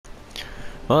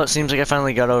Well, it seems like I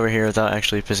finally got over here without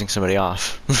actually pissing somebody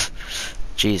off.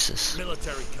 Jesus.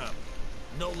 Military camp.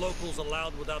 No locals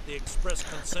allowed without the express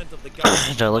consent of the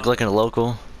government. Do I look like a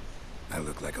local? I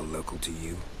look like a local to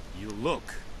you? You look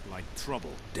like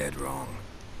trouble. Dead wrong.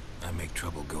 I make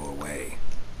trouble go away.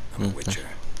 I'm a witcher.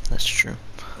 That's true.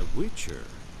 A witcher?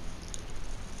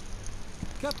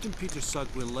 Captain Peter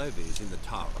Sugwin-Levy is in the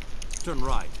tower. Turn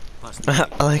right, past the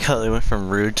I like how they went from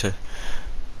rude to...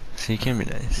 So you can be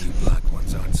nice. You black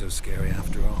ones aren't so scary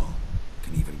after all.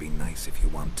 Can even be nice if you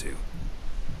want to.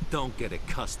 Don't get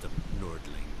accustomed,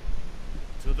 Nordling.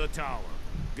 To the tower.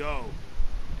 Go.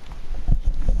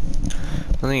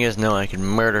 I think you guys know I could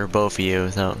murder both of you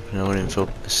without... I wouldn't feel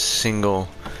a single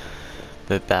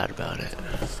bit bad about it.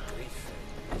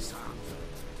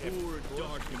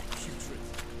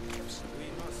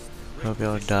 Hope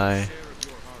y'all die.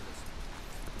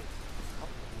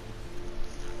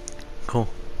 Cool.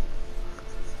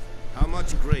 How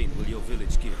much grain will your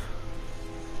village give?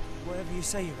 Whatever you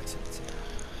say, Your Excellency.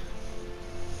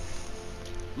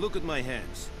 Look at my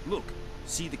hands. Look.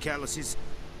 See the calluses?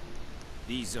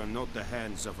 These are not the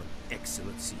hands of an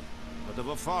excellency, but of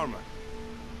a farmer.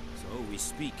 So we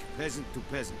speak peasant to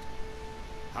peasant.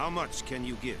 How much can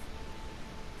you give?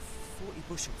 40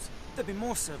 bushels. There'd be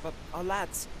more, sir, but our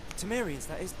lads, the Temerians,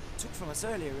 that is, took from us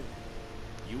earlier.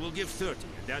 You will give 30,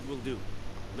 and that will do.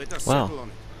 Let us Wow. settle on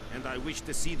it, and I wish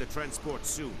to see the transport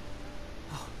soon.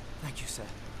 Oh, thank you, sir.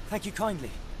 Thank you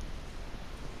kindly.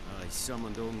 I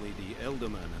summoned only the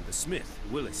Elderman and the smith,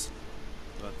 Willis.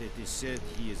 But it is said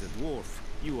he is a dwarf.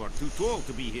 You are too tall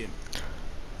to be him.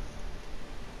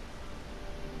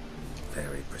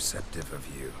 Very perceptive of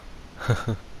you.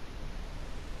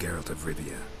 Geralt of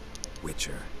Rivia,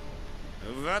 Witcher.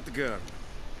 What girl?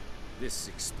 This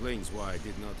explains why I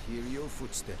did not hear your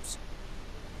footsteps.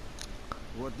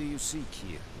 What do you seek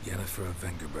here? Yennefer of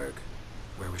Vengerberg.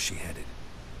 Where was she headed?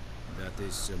 That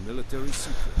is a military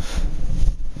secret.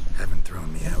 Haven't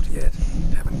thrown me out yet.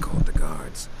 Haven't called the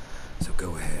guards. So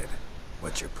go ahead.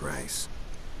 What's your price?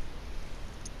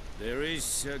 There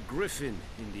is a griffin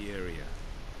in the area.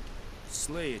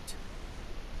 Slay it.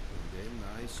 And then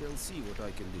I shall see what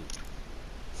I can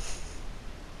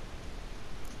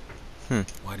do.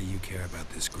 Why do you care about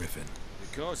this griffin?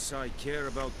 Because I care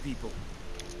about people.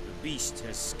 The beast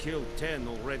has killed 10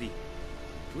 already,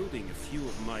 including a few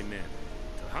of my men.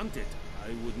 To hunt it,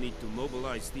 I would need to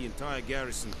mobilize the entire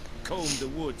garrison, comb the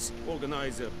woods,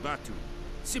 organize a batu.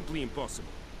 Simply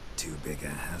impossible. Too big a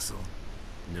hassle?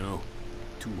 No,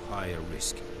 too high a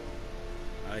risk.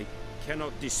 I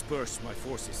cannot disperse my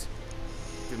forces.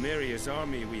 Temeria's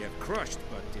army we have crushed,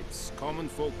 but its common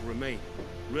folk remain,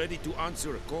 ready to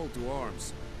answer a call to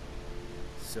arms.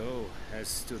 So,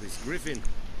 as to this griffin,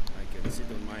 I can sit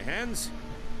on my hands,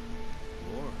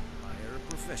 or hire a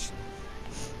professional.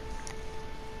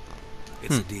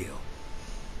 It's a deal.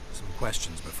 Some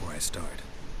questions before I start.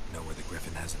 Know where the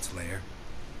griffin has its lair?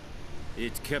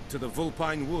 It kept to the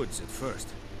Vulpine Woods at first.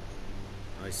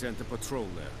 I sent a patrol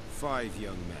there, 5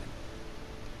 young men.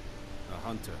 A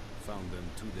hunter found them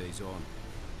 2 days on.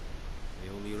 They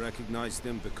only recognized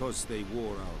them because they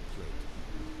wore our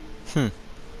plate.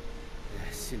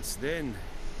 Since then,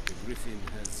 the griffin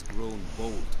has grown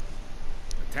bold.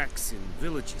 Attacks in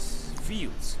villages,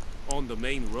 fields, on the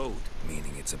main road.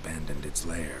 Meaning it's abandoned its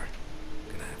lair.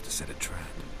 Gonna have to set a trap.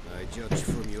 I judge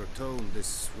from your tone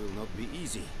this will not be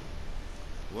easy.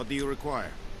 What do you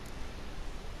require?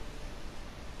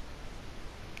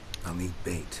 I'll need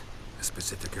bait. A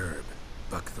specific herb.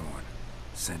 Buckthorn.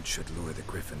 Scent should lure the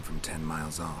griffin from 10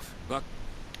 miles off.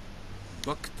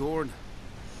 Buckthorn?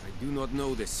 I do not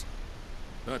know this.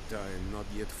 But I am not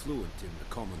yet fluent in the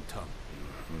common tongue.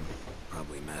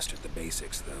 Probably mastered the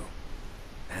basics, though.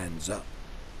 Hands up.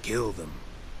 Kill them.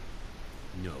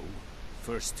 No.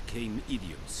 First came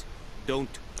idioms.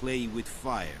 Don't play with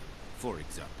fire, for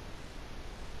example.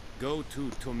 Go to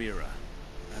Tomira,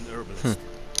 an herbalist.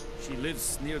 She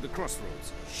lives near the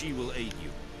crossroads. She will aid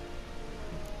you.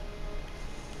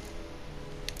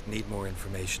 Need more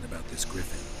information about this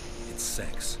griffin. Its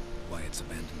sex. Why it's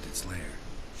abandoned its lair.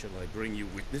 Shall I bring you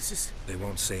witnesses? They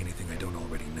won't say anything I don't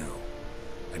already know.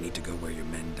 I need to go where your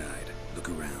men died. Look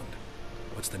around.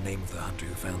 What's the name of the hunter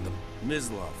who found them?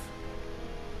 Mislav.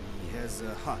 He has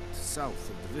a hut south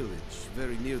of the village,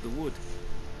 very near the wood.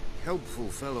 Helpful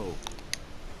fellow.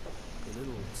 A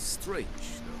little strange,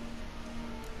 though.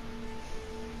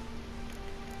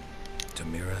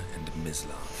 Tamira and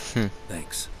Mislav.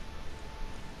 Thanks.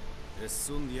 Es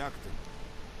sun jakten.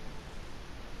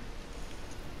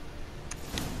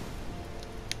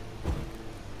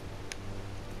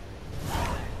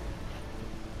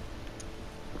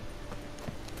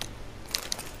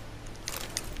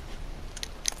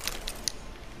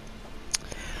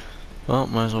 Well,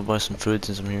 might as well buy some food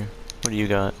since I'm here. What do you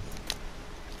got?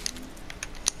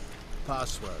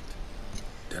 Password.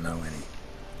 Don't know any.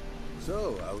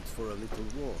 So, out for a little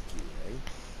walk, you, eh?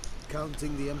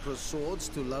 Counting the Emperor's swords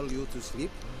to lull you to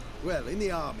sleep? Well, in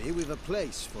the army, we've a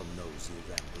place for nosy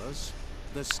ramblers.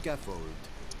 The scaffold.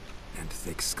 And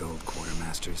thick-skulled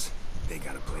quartermasters. They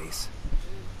got a place.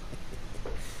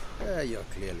 You're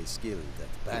clearly skilled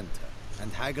at banter.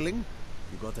 And haggling?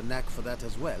 You got a knack for that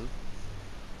as well?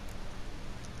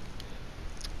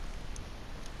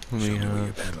 Show me where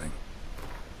you're peddling.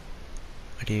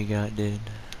 What do you got, dude?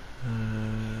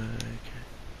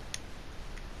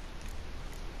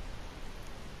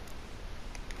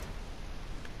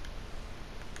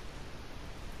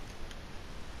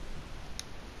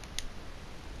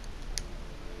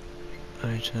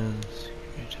 Okay. Items,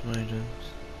 items.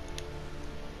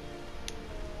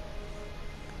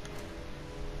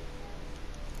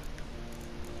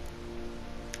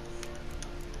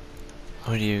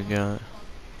 What do you got?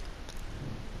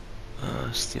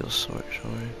 Steel sword.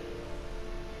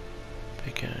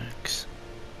 Pickaxe.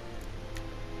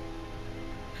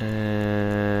 Not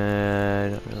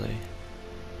really.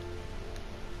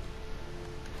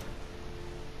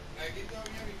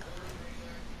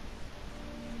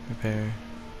 Repair.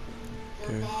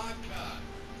 Sure.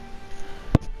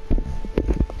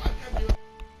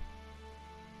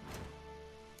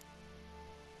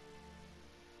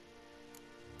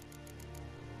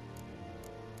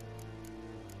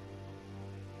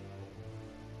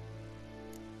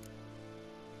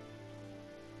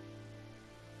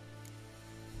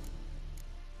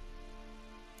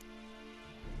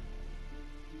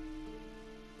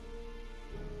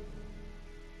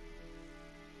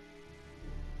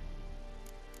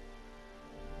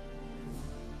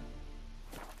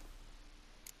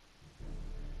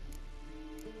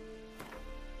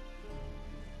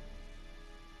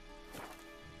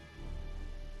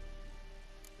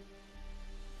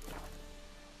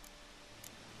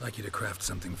 I'd like you to craft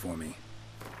something for me.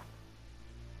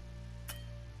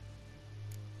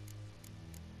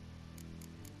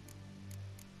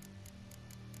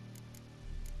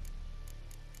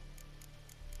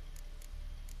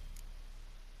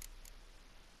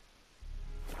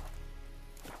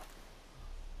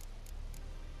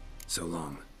 So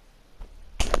long.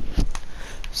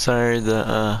 Sorry,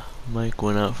 the mic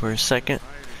went out for a second.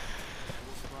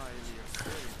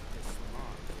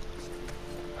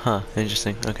 Huh,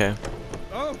 interesting. Okay.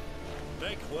 Oh,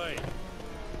 make way.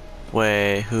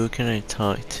 Wait, who can I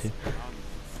talk to?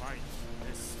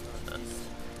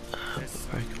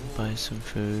 Before I can buy some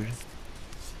food.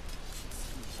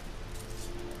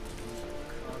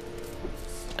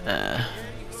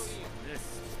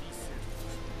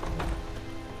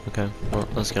 Okay, well,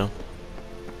 let's go.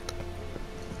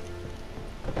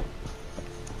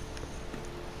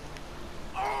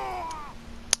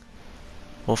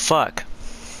 Well, fuck.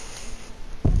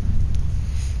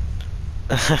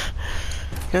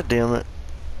 God damn it.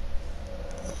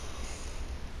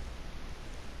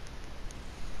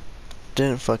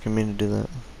 Didn't fucking mean to do that.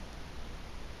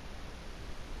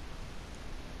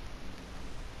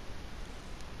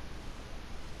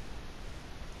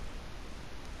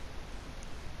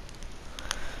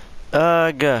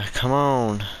 Ugh, come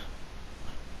on.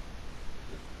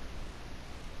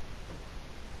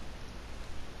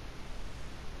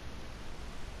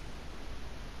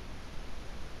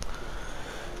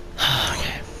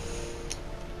 Okay.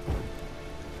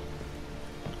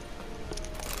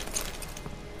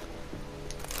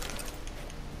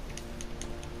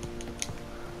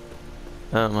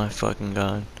 Oh my fucking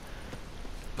god.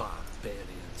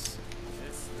 Barbarians.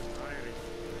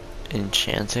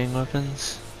 Enchanting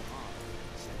weapons?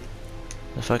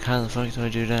 The fuck, how the fuck do I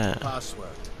do that? Password.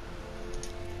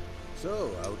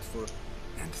 So, out for...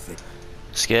 And thick.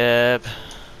 Skip.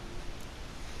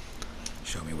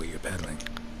 Show me what you're peddling.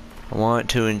 I want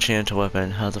to enchant a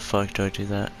weapon. How the fuck do I do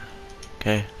that?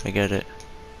 Okay, I get it.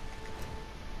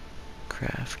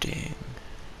 Crafting.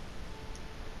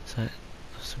 Is that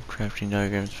some crafting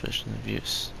diagrams, special of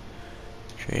use?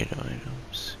 Create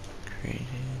items. Creating.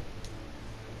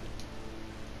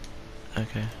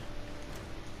 Okay.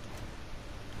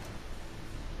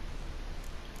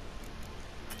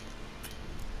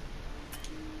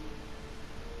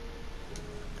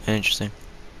 Interesting.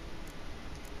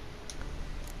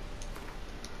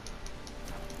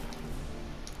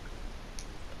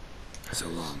 So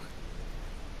long.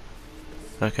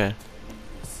 Okay.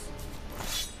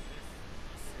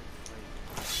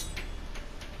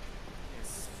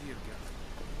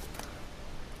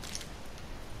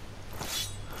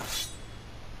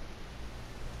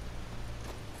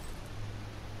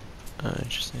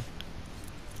 Interesting.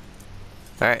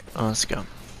 Alright, well, let's go.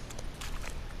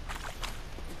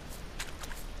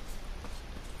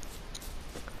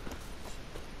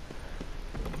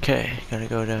 Okay, gotta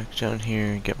go down here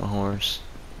and get my horse.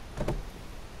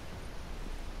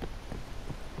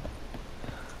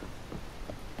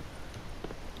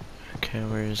 Okay,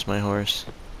 where is my horse?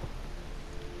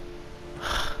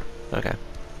 Okay.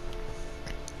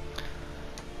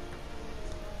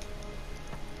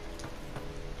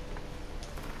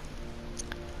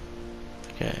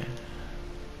 Okay.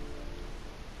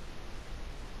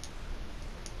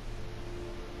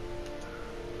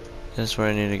 This is where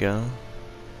I need to go.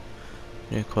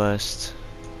 New quest.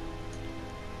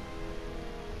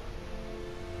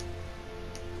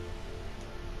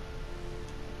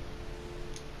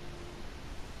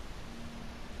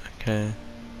 Okay.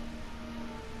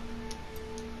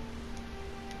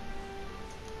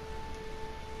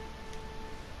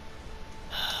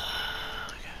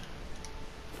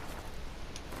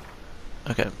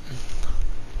 Okay.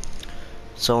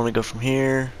 So I want to go from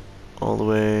here all the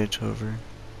way to over.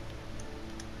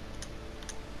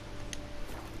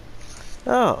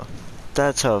 Oh,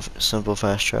 that's how simple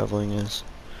fast traveling is.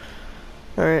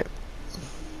 Alright.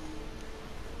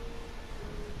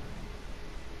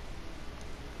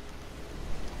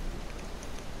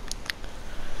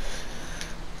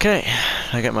 Okay,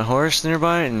 I got my horse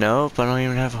nearby. Nope, I don't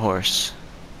even have a horse.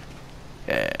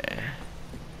 Yeah.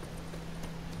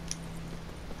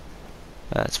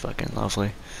 That's fucking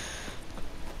lovely.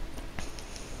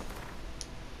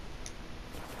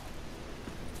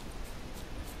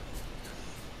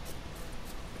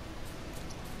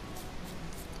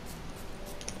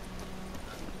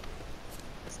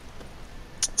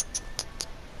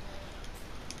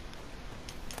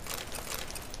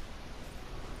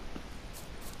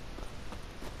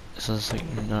 So it's like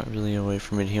not really a way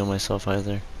for me to heal myself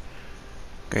either.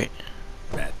 Great.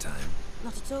 Bad time.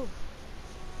 Not at all.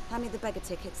 Hand me the beggar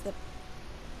tickets, the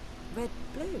red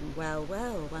bloom. Well,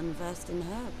 well, one versed in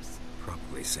herbs.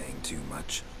 Probably saying too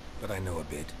much, but I know a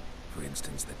bit. For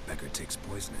instance, that beggar tick's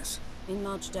poisonous. In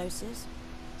large doses.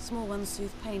 Small ones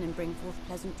soothe pain and bring forth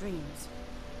pleasant dreams.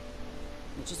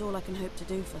 Which is all I can hope to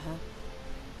do for her.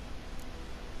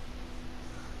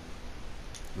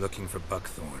 Looking for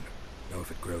buckthorn. Know if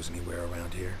it grows anywhere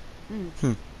around here?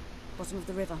 Bottom of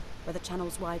the river, where the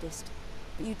channel's widest.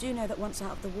 But you do know that once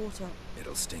out of the water...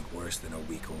 It'll stink worse than a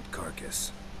week-old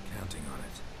carcass. Counting on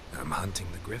it. I'm hunting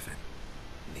the griffin.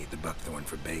 Need the buckthorn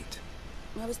for bait.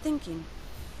 I was thinking...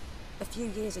 A few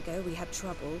years ago we had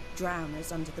trouble,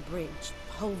 drowners under the bridge.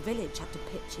 The whole village had to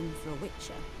pitch in for a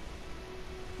witcher.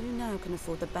 Who now can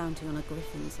afford the bounty on a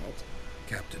griffin's head?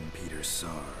 Captain Peter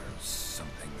Sar...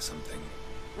 something.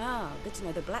 Ah, good to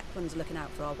know the Black One's looking out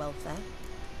for our welfare.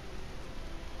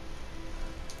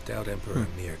 Doubt Emperor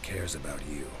Mir cares about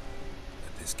you.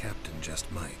 But this captain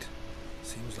just might.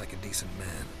 Seems like a decent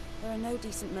man. There are no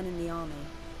decent men in the army.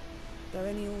 There are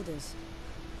only orders.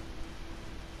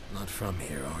 Not from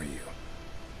here, are you?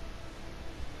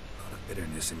 A lot of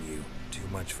bitterness in you. Too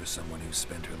much for someone who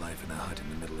spent her life in a hut in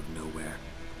the middle of nowhere.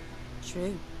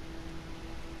 True.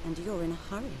 And you're in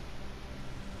a hurry.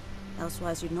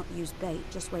 Elsewise you'd not use bait,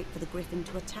 just wait for the griffin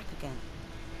to attack again.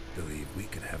 Believe we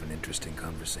could have an interesting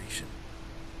conversation.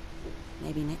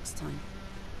 Maybe next time.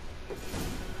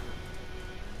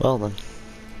 Well then.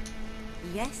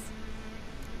 Yes?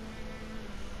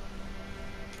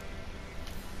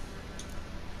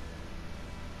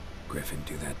 Griffin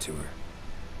do that to her.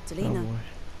 Delina? Oh boy.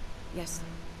 Yes.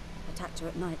 Attacked her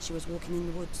at night. She was walking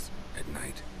in the woods. At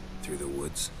night? Through the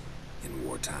woods? In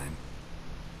wartime?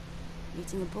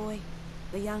 Meeting a boy.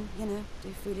 The young, you know,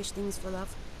 do foolish things for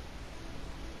love.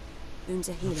 Wounds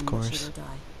are healing, but she will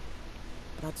die.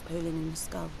 Blood's pooling in the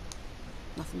skull.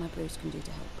 Nothing my bruise can do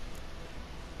to help.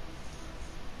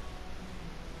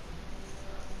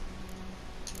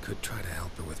 Could try to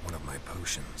help her with one of my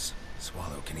potions.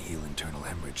 Swallow can heal internal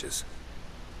hemorrhages.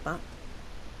 But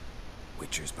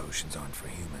Witcher's potions aren't for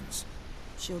humans.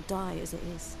 she'll die as it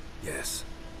is. Yes.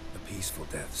 A peaceful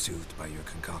death soothed by your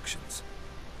concoctions.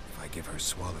 If I give her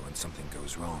Swallow and something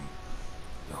goes wrong,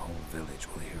 the whole village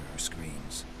will hear her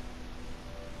screams.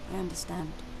 I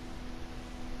understand.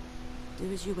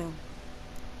 Do as you will.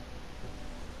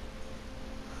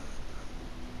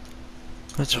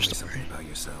 What's Tell your me story? something about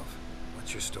yourself.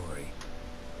 What's your story?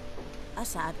 A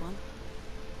sad one.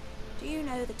 Do you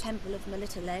know the Temple of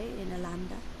Melitele in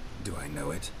Alanda? Do I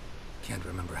know it? Can't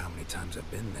remember how many times I've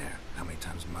been there. How many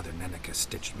times Mother Neneka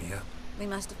stitched me up. We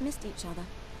must have missed each other.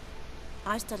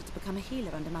 I studied to become a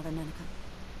healer under Mother Neneka.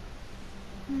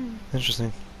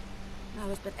 Interesting. I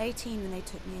was but 18 when they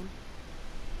took me in.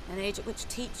 An age at which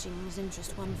teaching was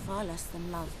interest one far less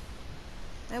than love.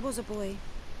 There was a boy,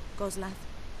 Goslav.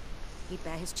 He'd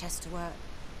bare his chest to work.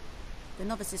 The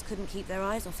novices couldn't keep their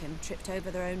eyes off him, tripped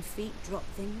over their own feet,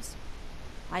 dropped things.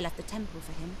 I left the temple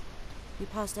for him. We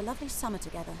passed a lovely summer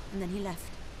together, and then he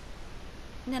left.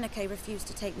 Neneke refused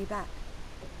to take me back.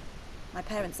 My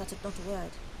parents uttered not a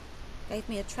word. Gave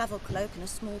me a travel cloak and a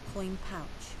small coin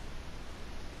pouch.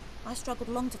 I struggled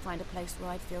long to find a place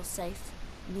where I'd feel safe,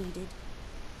 needed,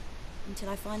 until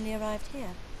I finally arrived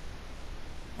here.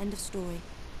 End of story.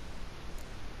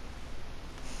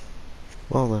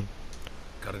 Well then.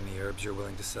 Got any herbs you're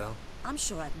willing to sell? I'm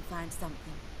sure I can find something.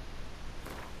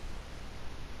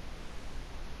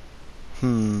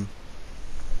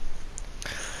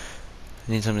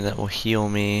 I need something that will heal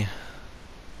me.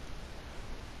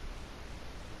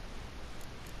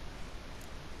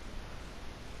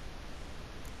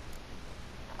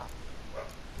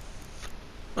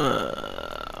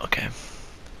 Okay.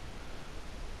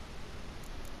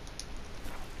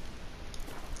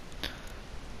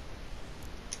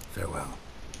 Farewell.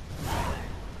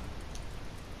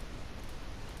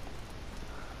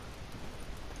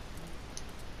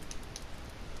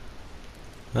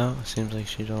 Well, it seems like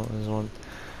she don't is one.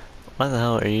 Why the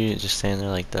hell are you just standing there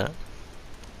like that?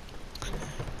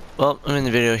 Well, I'm in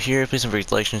the video here. Please don't forget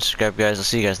to like and subscribe, guys. I'll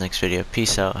see you guys next video.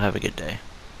 Peace out. Have a good day.